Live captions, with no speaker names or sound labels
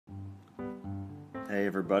Hey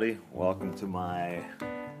everybody, welcome to my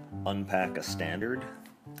Unpack a Standard.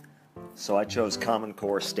 So I chose Common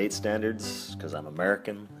Core State Standards because I'm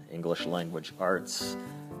American, English Language Arts,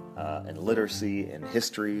 and literacy in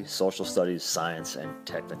history, social studies, science, and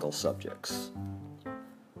technical subjects.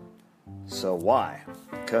 So why?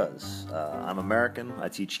 Because I'm American, I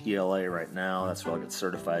teach ELA right now, that's what I'll get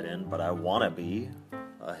certified in, but I want to be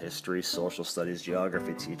a history, social studies,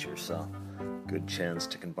 geography teacher, so good chance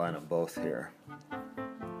to combine them both here.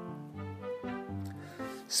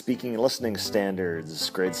 Speaking and listening standards,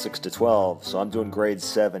 grades 6 to 12. So I'm doing grade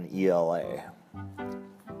 7 ELA.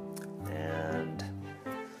 And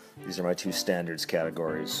these are my two standards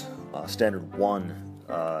categories. Standard 1,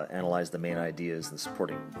 analyze the main ideas and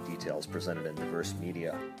supporting details presented in diverse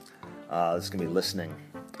media. This is going to be listening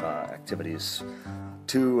activities.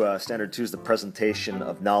 Standard 2 is the presentation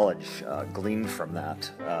of knowledge gleaned from that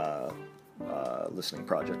listening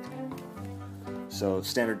project. So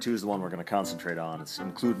Standard 2 is the one we're going to concentrate on. It's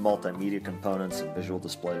include multimedia components and visual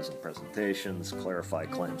displays and presentations, clarify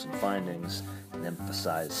claims and findings, and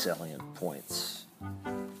emphasize salient points.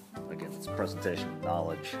 Again, it's a presentation of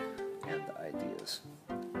knowledge and ideas.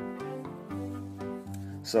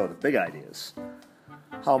 So the big ideas.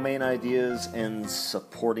 How main ideas and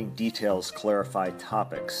supporting details clarify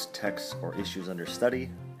topics, texts, or issues under study,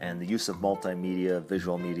 and the use of multimedia,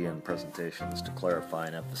 visual media, and presentations to clarify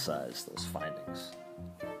and emphasize those findings.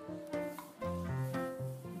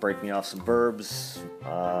 Breaking off some verbs,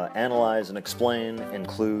 analyze and explain,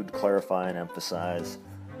 include, clarify, and emphasize.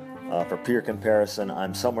 For peer comparison,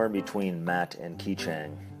 I'm somewhere between Matt and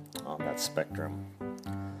Keychang on that spectrum.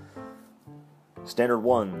 Standard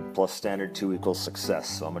 1 plus Standard 2 equals success,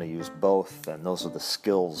 so I'm going to use both, and those are the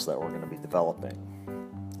skills that we're going to be developing.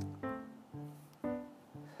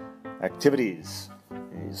 Activities.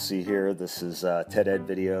 You see here, this is TED Ed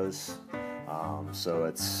videos, so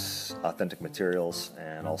it's authentic materials,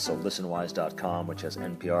 and also listenwise.com, which has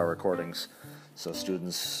NPR recordings, so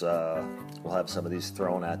students will have some of these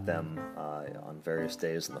thrown at them on various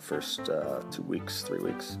days in the first 3 weeks.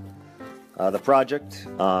 The project,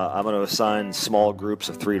 I'm going to assign small groups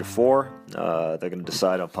of 3 to 4. They're going to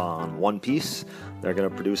decide upon one piece. They're going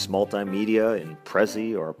to produce multimedia in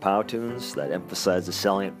Prezi or Powtoons that emphasize the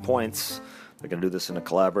salient points. They're going to do this in a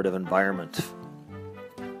collaborative environment.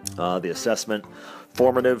 The assessment,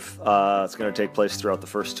 formative, it's going to take place throughout the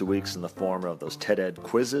first 2 weeks in the form of those TED Ed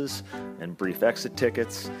quizzes and brief exit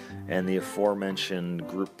tickets, and the aforementioned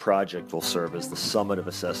group project will serve as the summative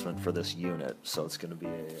assessment for this unit, so it's going to be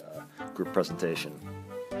a group presentation.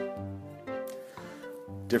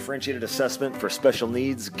 Differentiated assessment for special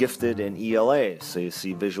needs, gifted, and ELA, so you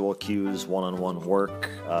see visual cues, one-on-one work,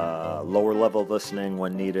 lower level of listening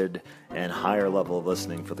when needed, and higher level of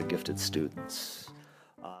listening for the gifted students.